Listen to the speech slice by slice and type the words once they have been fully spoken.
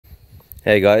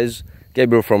Hey guys,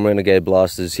 Gabriel from Renegade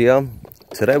Blasters here.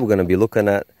 Today we're going to be looking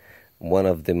at one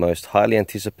of the most highly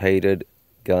anticipated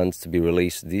guns to be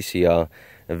released this year,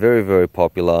 very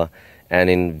popular and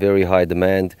in very high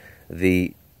demand,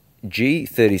 the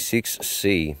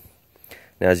G36C.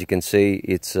 Now as you can see,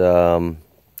 it's actually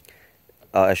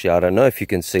I don't know if you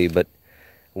can see, but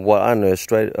what I know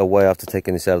straight away after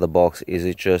taking this out of the box is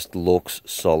it just looks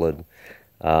solid,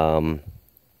 and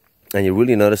you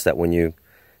really notice that when you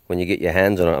get your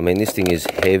hands on it. I mean, this thing is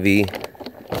heavy,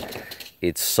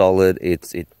 it's solid,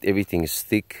 everything is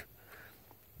thick,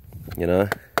 you know.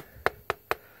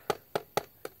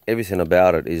 Everything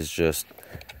about it is just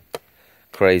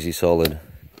crazy solid.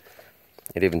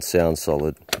 It even sounds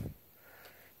solid,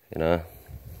 you know.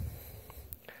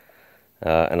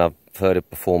 And I've heard it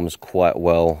performs quite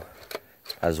well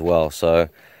as well. So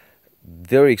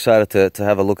very excited to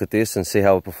have a look at this and see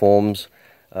how it performs.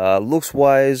 Looks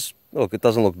wise, look, it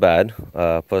doesn't look bad.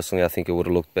 Personally, I think it would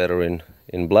have looked better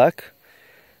in black.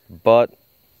 But,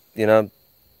 you know,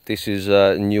 this is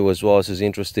new as well. This is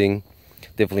interesting.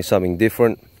 Definitely something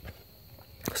different.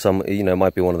 Some, you know,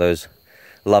 might be one of those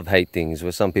love-hate things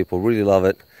where some people really love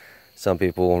it, some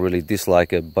people really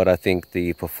dislike it. But I think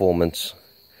the performance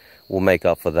will make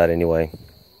up for that anyway.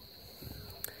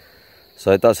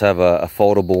 So it does have a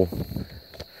foldable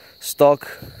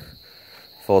stock.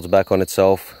 Folds back on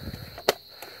itself.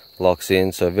 Locks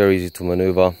in, so very easy to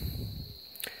maneuver.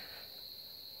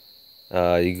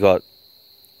 You got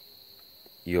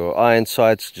your iron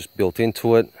sights just built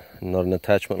into it, not an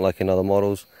attachment like in other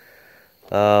models.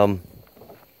 And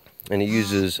it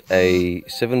uses a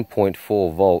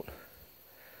 7.4 volt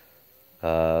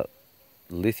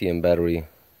lithium battery,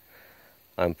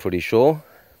 I'm pretty sure.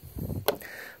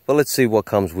 But let's see what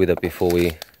comes with it before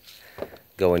we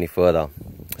go any further.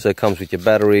 So it comes with your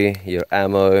battery, your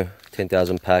ammo,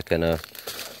 10,000 pack, and a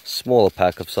smaller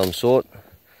pack of some sort,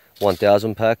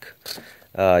 1,000 pack,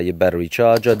 your battery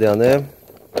charger down there,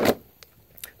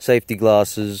 safety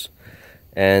glasses,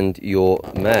 and your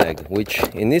mag, which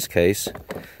in this case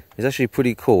is actually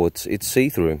pretty cool. It's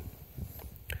see-through,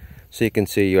 so you can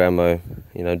see your ammo,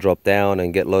 you know, drop down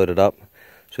and get loaded up.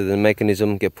 So the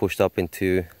mechanism get pushed up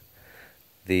into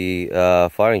the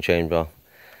firing chamber.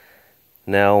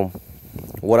 Now,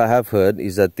 what I have heard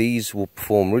is that these will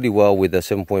perform really well with a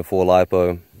 7.4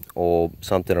 LiPo or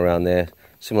something around there,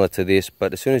 similar to this,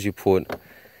 but as soon as you put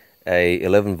a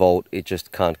 11 volt, it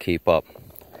just can't keep up.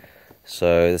 So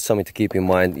there's something to keep in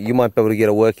mind. You might be able to get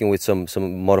it working with some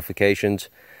modifications,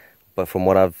 but from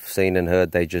what I've seen and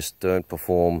heard, they just don't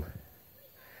perform.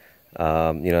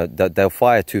 You know, they'll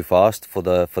fire too fast for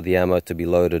the ammo to be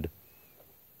loaded.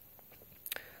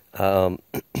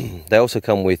 They also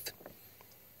come with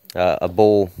a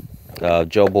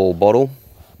gel ball bottle,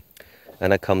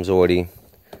 and that comes already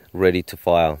ready to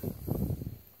fire,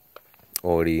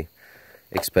 already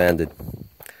expanded.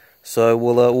 So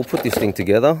we'll put this thing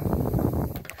together.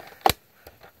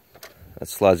 That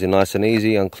slides in nice and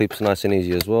easy, unclips nice and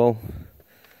easy as well.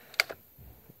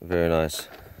 Very nice.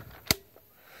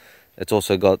 It's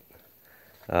also got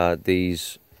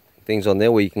these things on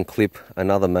there where you can clip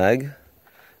another mag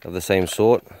of the same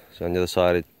sort. So on the other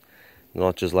side it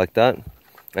notches like that,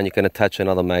 and you can attach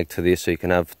another mag to this, so you can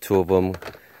have two of them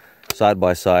side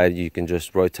by side. You can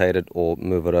just rotate it or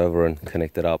move it over and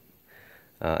connect it up,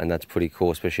 and that's pretty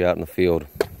cool, especially out in the field.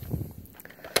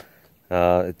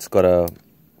 It's got a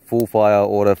full fire,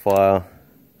 auto fire,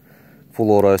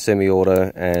 full auto,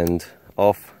 semi-auto, and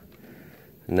off.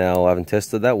 Now I haven't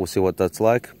tested that, we'll see what that's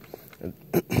like.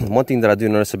 One thing that I do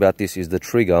notice about this is the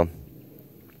trigger.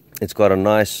 It's got a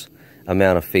nice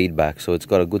amount of feedback, so it's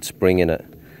got a good spring in it.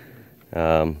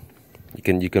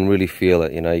 You can really feel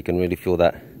it, you know. You can really feel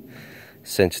that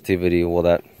sensitivity or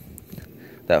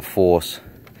that force,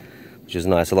 which is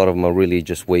nice. A lot of them are really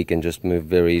just weak and just move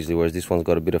very easily, whereas this one's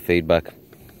got a bit of feedback.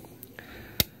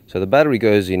 So the battery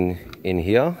goes in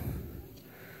here.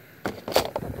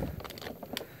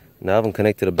 Now I haven't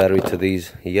connected a battery to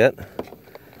these yet,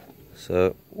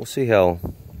 so we'll see how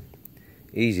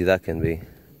easy that can be.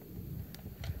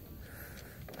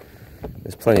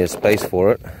 There's plenty of space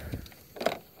for it.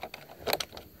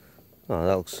 Oh,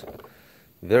 that looks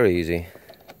very easy.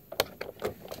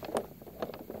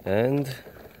 And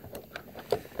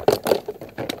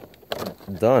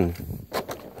done.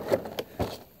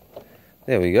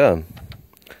 There we go.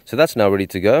 So that's now ready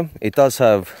to go. It does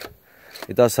have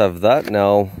that.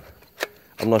 Now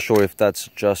I'm not sure if that's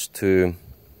just to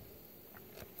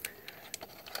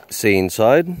see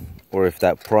inside, or if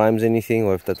that primes anything,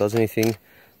 or if that does anything.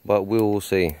 But we'll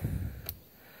see.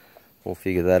 We'll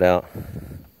figure that out.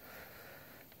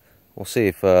 We'll see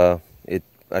if it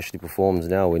actually performs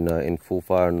now in full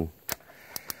fire and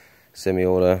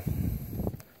semi-auto.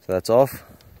 So that's off.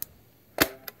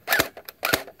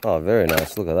 Oh, very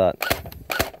nice, look at that.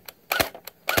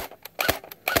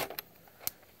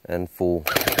 And full.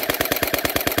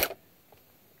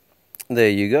 There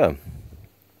you go.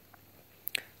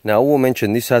 Now I will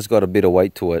mention this has got a bit of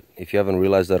weight to it. If you haven't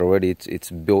realized that already, it's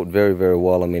built very, very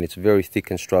well. I mean, it's very thick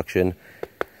construction.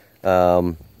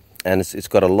 And it's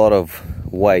got a lot of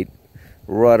weight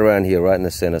right around here, right in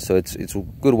the center. So it's a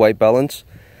good weight balance.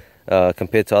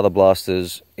 Compared to other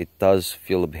blasters, it does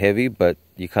feel heavy, but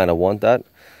you kind of want that.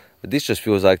 But this just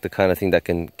feels like the kind of thing that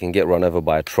can get run over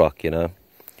by a truck, you know,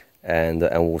 and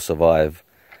will survive.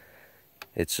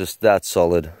 It's just that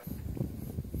solid.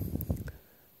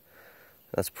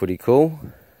 That's pretty cool.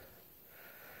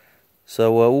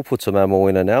 So we'll put some ammo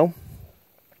in it now,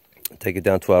 take it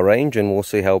down to our range, and we'll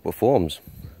see how it performs.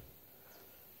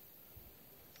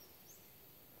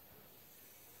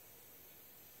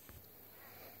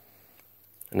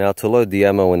 Now to load the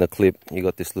ammo in the clip, you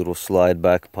got this little slide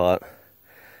back part,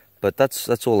 but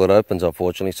that's all it opens,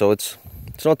 unfortunately. So it's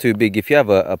not too big. If you have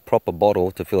a proper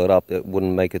bottle to fill it up, it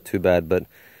wouldn't make it too bad, but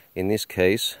in this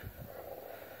case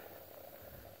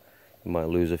you might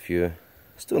lose a few.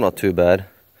 Still not too bad.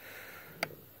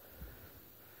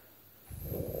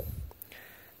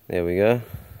 There we go.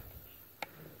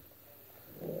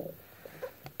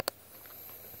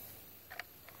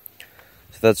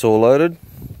 So that's all loaded.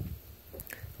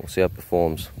 We'll see how it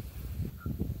performs.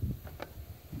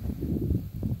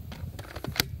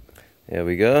 There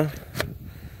we go.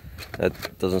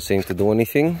 That doesn't seem to do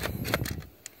anything,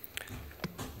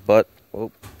 but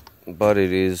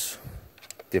it is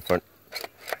different.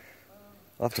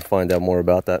 I'll have to find out more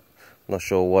about that. I'm not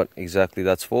sure what exactly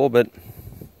that's for, but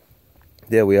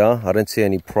there we are. I don't see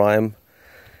any priming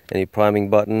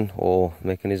button or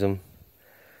mechanism.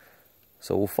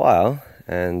 So we'll fire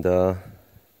and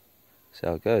see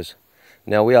how it goes.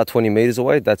 Now we are 20 meters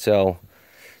away. That's our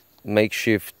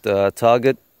makeshift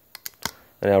target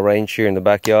and our range here in the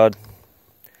backyard.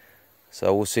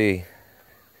 So we'll see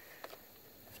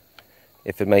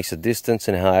if it makes a distance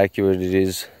and how accurate it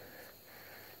is,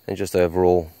 and just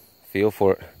overall feel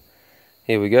for it.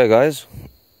 Here we go, guys.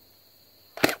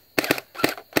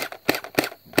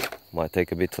 Might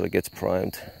take a bit till it gets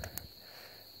primed.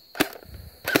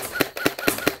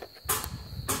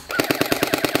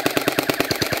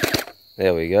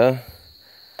 There we go.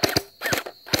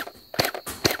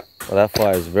 Well, that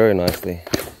fires very nicely.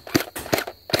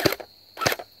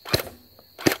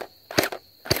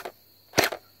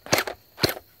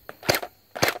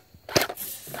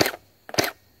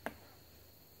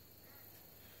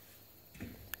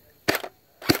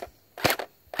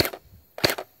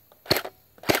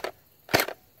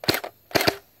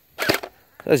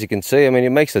 As you can see, I mean, it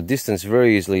makes a distance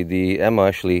very easily. The ammo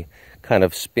actually kind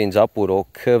of spins upward or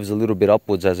curves a little bit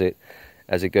upwards as it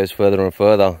goes further and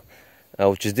further,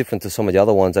 which is different to some of the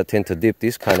other ones that tend to dip.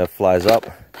 This kind of flies up.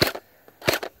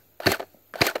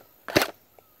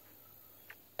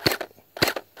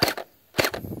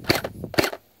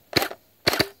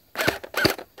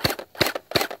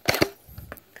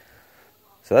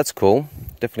 So that's cool.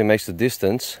 Definitely makes the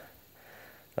distance.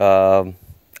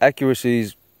 Accuracy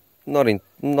is not you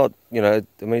know,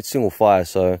 I mean, it's single fire,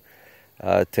 so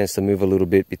it tends to move a little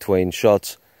bit between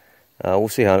shots. We'll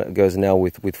see how it goes now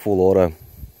with full auto.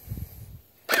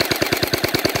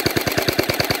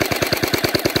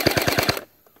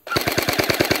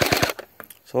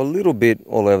 So a little bit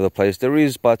all over the place. There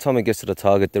is, by the time it gets to the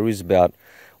target, there is about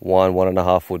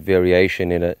 1.5 foot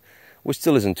variation in it, which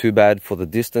still isn't too bad for the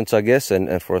distance, I guess,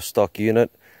 and for a stock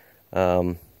unit.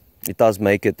 It does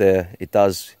make it there. It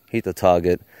does hit the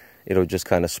target. It'll just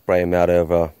kind of spray them out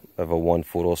over 1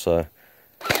 foot or so.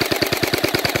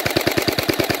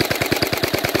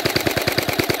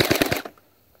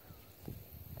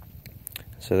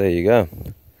 So there you go.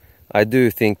 I do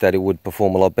think that it would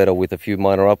perform a lot better with a few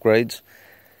minor upgrades,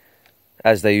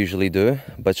 as they usually do.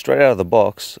 But straight out of the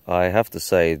box, I have to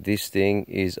say, this thing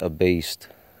is a beast.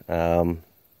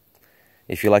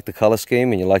 If you like the color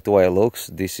scheme and you like the way it looks,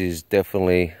 this is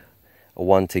definitely a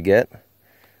one to get.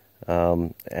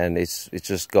 And it's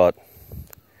just got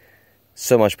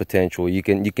so much potential. You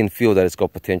can feel that it's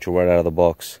got potential right out of the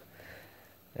box,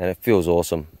 and it feels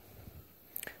awesome.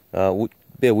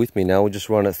 Bear with me now. We'll just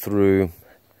run it through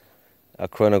a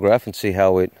chronograph and see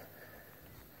how it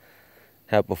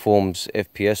performs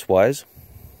FPS wise.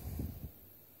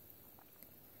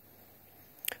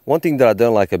 One thing that I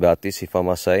don't like about this, if I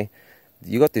must say,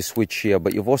 you got this switch here,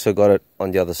 but you've also got it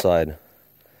on the other side.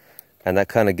 And that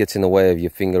kind of gets in the way of your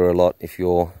finger a lot if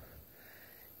you're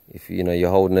if you know you're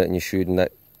holding it and you're shooting,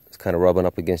 that it's kind of rubbing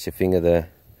up against your finger there.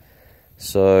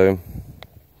 So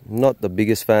not the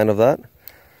biggest fan of that,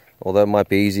 although it might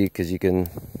be easy because you can,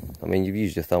 I mean, you've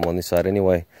used your thumb on this side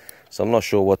anyway, so I'm not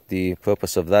sure what the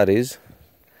purpose of that is,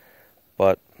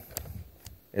 but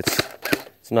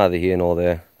it's neither here nor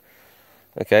there.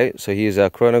 Okay, so here's our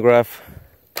chronograph.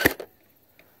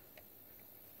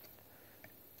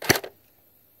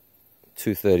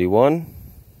 .231,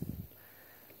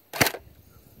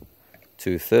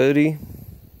 230,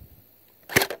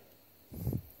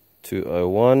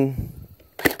 201,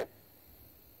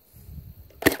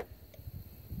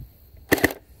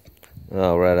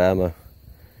 oh, we're out of ammo.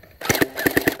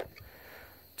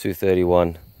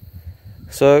 231.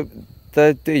 So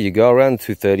there you go, around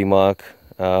 230 mark.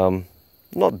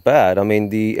 Not bad. I mean,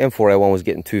 the M4A1 was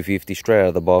getting 250 straight out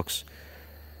of the box.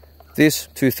 This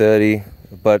 230,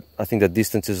 but I think the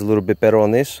distance is a little bit better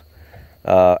on this.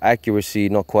 Accuracy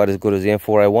not quite as good as the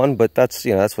M4A1, but that's,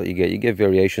 you know, that's what you get. You get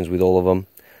variations with all of them.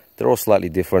 They're all slightly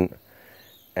different,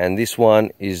 and this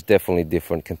one is definitely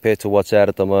different compared to what's out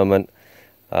at the moment.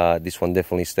 This one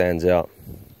definitely stands out.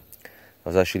 I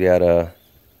was actually at an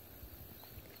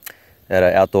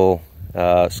outdoor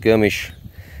skirmish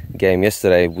game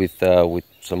yesterday with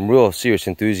some real serious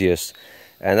enthusiasts,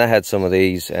 and they had some of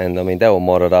these, and I mean, they were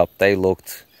modded up. They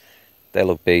looked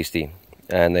beastie,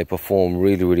 and they perform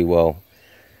really, really well.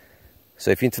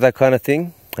 So if you're into that kind of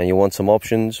thing and you want some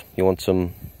options, you want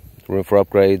some room for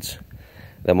upgrades,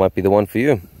 that might be the one for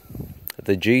you.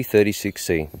 The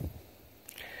G36C.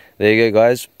 There you go,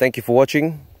 guys. Thank you for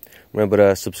watching. Remember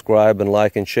to subscribe and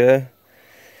like and share,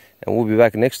 and we'll be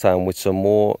back next time with some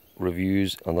more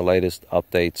reviews on the latest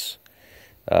updates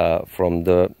from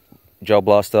the Gel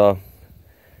Blaster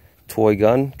toy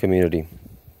gun community.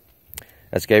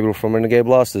 That's Gabriel from Renegade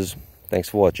Blasters. Thanks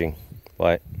for watching.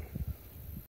 Bye.